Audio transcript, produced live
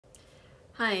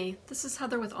Hi, this is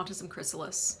Heather with Autism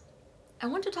Chrysalis. I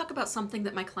want to talk about something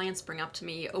that my clients bring up to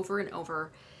me over and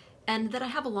over, and that I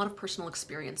have a lot of personal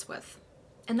experience with.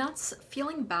 And that's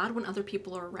feeling bad when other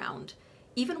people are around,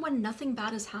 even when nothing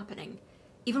bad is happening,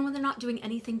 even when they're not doing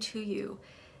anything to you.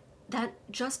 That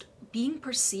just being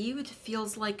perceived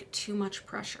feels like too much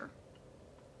pressure.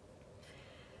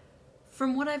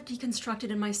 From what I've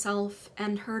deconstructed in myself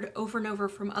and heard over and over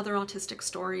from other autistic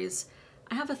stories,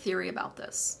 I have a theory about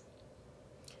this.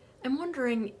 I'm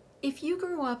wondering if you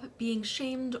grew up being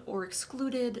shamed or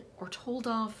excluded or told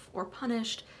off or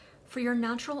punished for your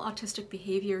natural autistic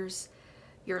behaviors,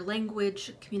 your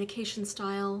language, communication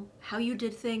style, how you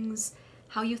did things,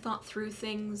 how you thought through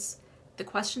things, the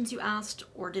questions you asked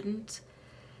or didn't,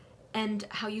 and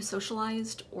how you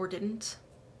socialized or didn't.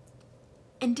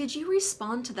 And did you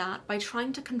respond to that by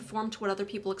trying to conform to what other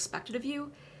people expected of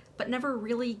you, but never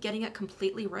really getting it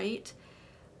completely right?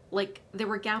 Like there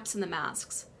were gaps in the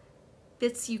masks,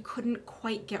 bits you couldn't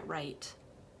quite get right.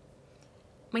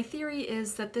 My theory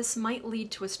is that this might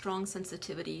lead to a strong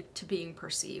sensitivity to being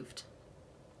perceived.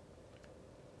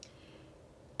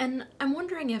 And I'm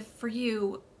wondering if, for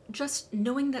you, just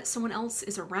knowing that someone else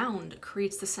is around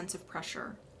creates the sense of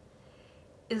pressure.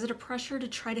 Is it a pressure to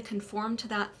try to conform to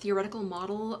that theoretical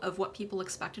model of what people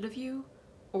expected of you,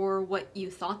 or what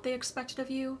you thought they expected of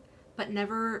you, but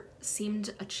never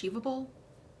seemed achievable?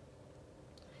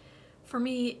 For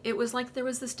me, it was like there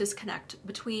was this disconnect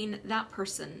between that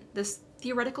person, this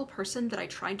theoretical person that I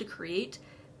tried to create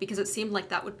because it seemed like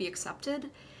that would be accepted,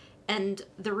 and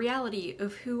the reality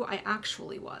of who I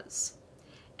actually was.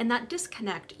 And that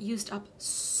disconnect used up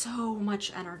so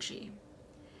much energy.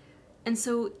 And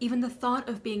so even the thought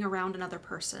of being around another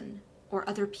person, or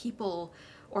other people,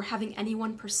 or having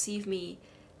anyone perceive me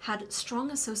had strong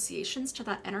associations to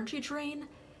that energy drain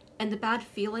and the bad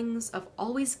feelings of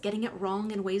always getting it wrong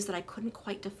in ways that I couldn't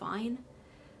quite define.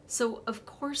 So of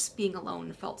course being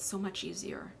alone felt so much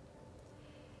easier.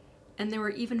 And there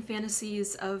were even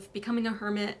fantasies of becoming a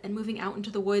hermit and moving out into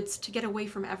the woods to get away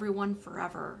from everyone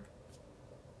forever.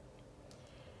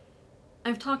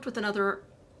 I've talked with enough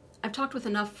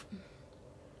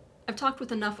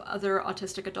other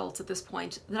autistic adults at this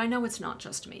point that I know it's not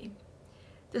just me.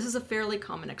 This is a fairly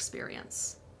common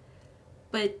experience.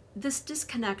 But this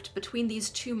disconnect between these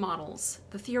two models,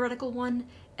 the theoretical one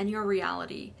and your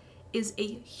reality, is a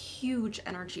huge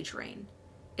energy drain.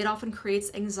 It often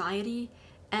creates anxiety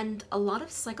and a lot of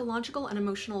psychological and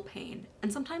emotional pain,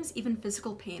 and sometimes even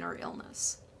physical pain or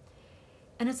illness.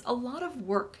 And it's a lot of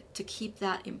work to keep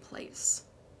that in place.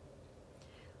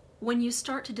 When you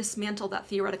start to dismantle that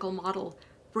theoretical model,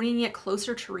 bringing it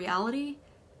closer to reality,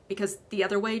 because the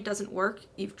other way doesn't work,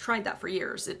 you've tried that for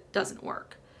years, it doesn't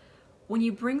work. When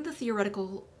you bring the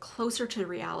theoretical closer to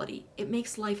reality, it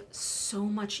makes life so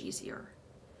much easier.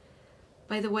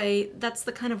 By the way, that's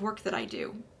the kind of work that I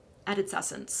do, at its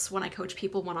essence, when I coach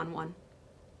people one-on-one.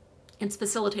 It's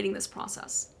facilitating this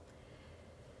process.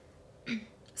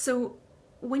 So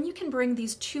when you can bring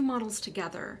these two models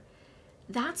together,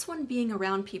 that's when being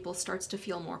around people starts to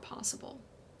feel more possible,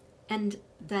 and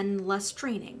then less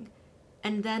draining.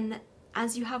 And then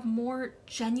as you have more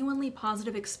genuinely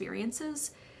positive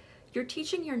experiences, you're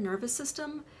teaching your nervous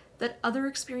system that other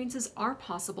experiences are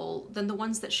possible than the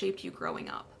ones that shaped you growing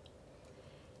up.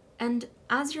 And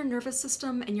as your nervous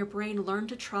system and your brain learn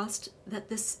to trust that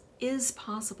this is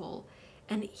possible,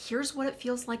 and here's what it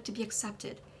feels like to be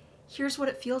accepted, here's what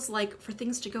it feels like for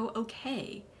things to go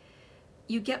okay,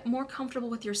 you get more comfortable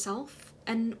with yourself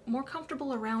and more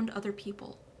comfortable around other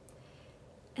people.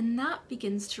 And that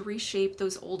begins to reshape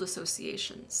those old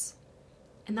associations.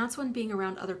 And that's when being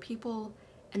around other people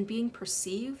and being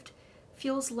perceived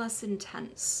feels less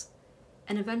intense,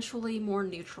 and eventually more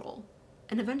neutral,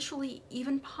 and eventually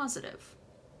even positive.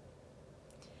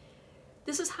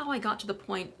 This is how I got to the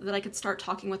point that I could start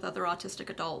talking with other autistic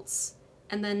adults,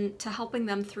 and then to helping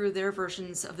them through their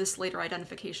versions of this later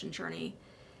identification journey,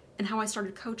 and how I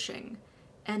started coaching,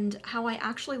 and how I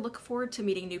actually look forward to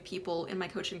meeting new people in my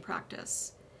coaching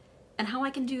practice, and how I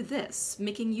can do this,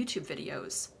 making YouTube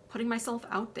videos, putting myself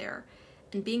out there,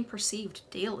 and being perceived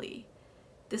daily.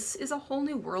 This is a whole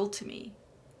new world to me,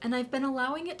 and I've been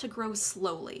allowing it to grow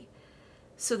slowly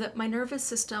so that my nervous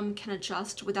system can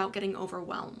adjust without getting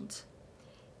overwhelmed.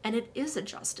 And it is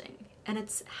adjusting, and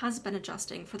it has been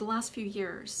adjusting for the last few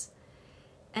years.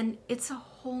 And it's a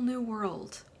whole new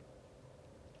world.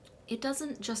 It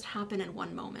doesn't just happen in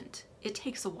one moment. It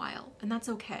takes a while, and that's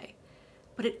okay,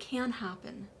 but it can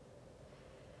happen.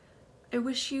 I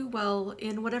wish you well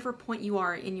in whatever point you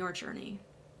are in your journey.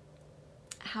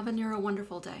 Have a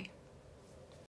wonderful day.